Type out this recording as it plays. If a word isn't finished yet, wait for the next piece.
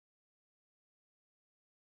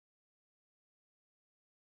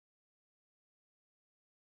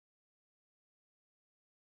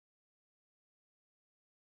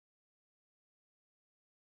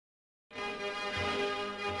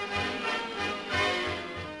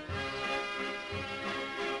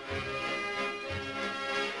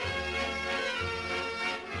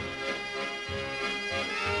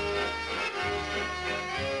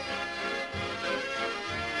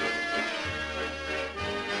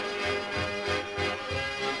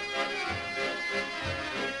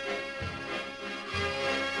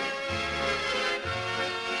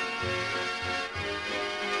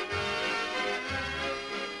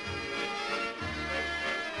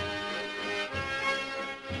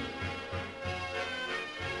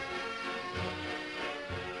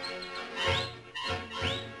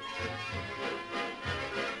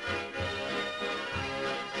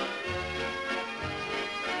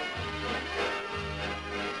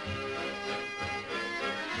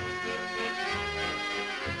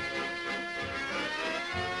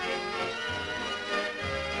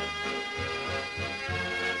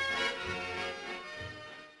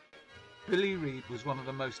Billy Reid was one of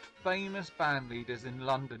the most famous band leaders in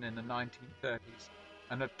London in the 1930s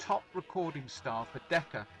and a top recording star for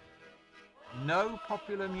Decca. No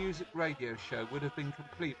popular music radio show would have been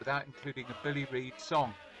complete without including a Billy Reid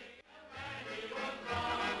song.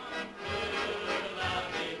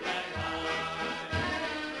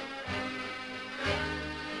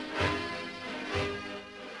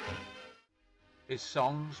 His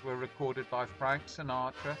songs were recorded by Frank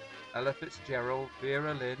Sinatra, Ella Fitzgerald,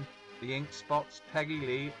 Vera Lynn, the Ink Spots, Peggy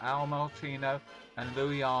Lee, Al Martino and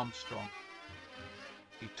Louis Armstrong.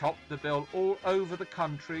 He topped the bill all over the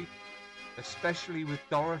country, especially with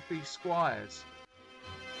Dorothy Squires.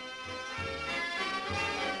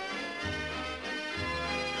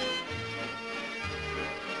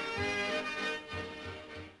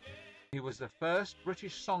 He was the first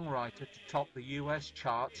British songwriter to top the US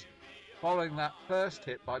charts, following that first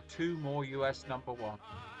hit by 2 more US number 1.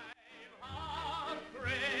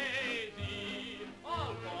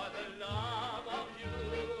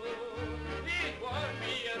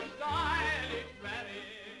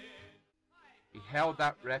 He held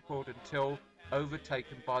that record until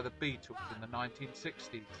overtaken by the Beatles in the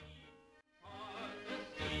 1960s.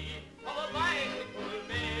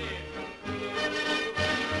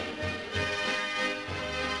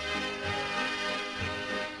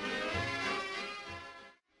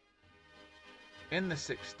 In the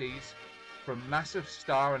 60s, from massive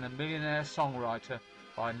star and a millionaire songwriter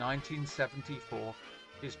by 1974,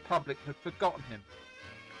 his public had forgotten him,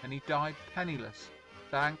 and he died penniless,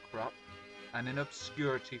 bankrupt, and in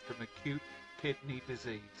obscurity from acute kidney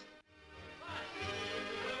disease.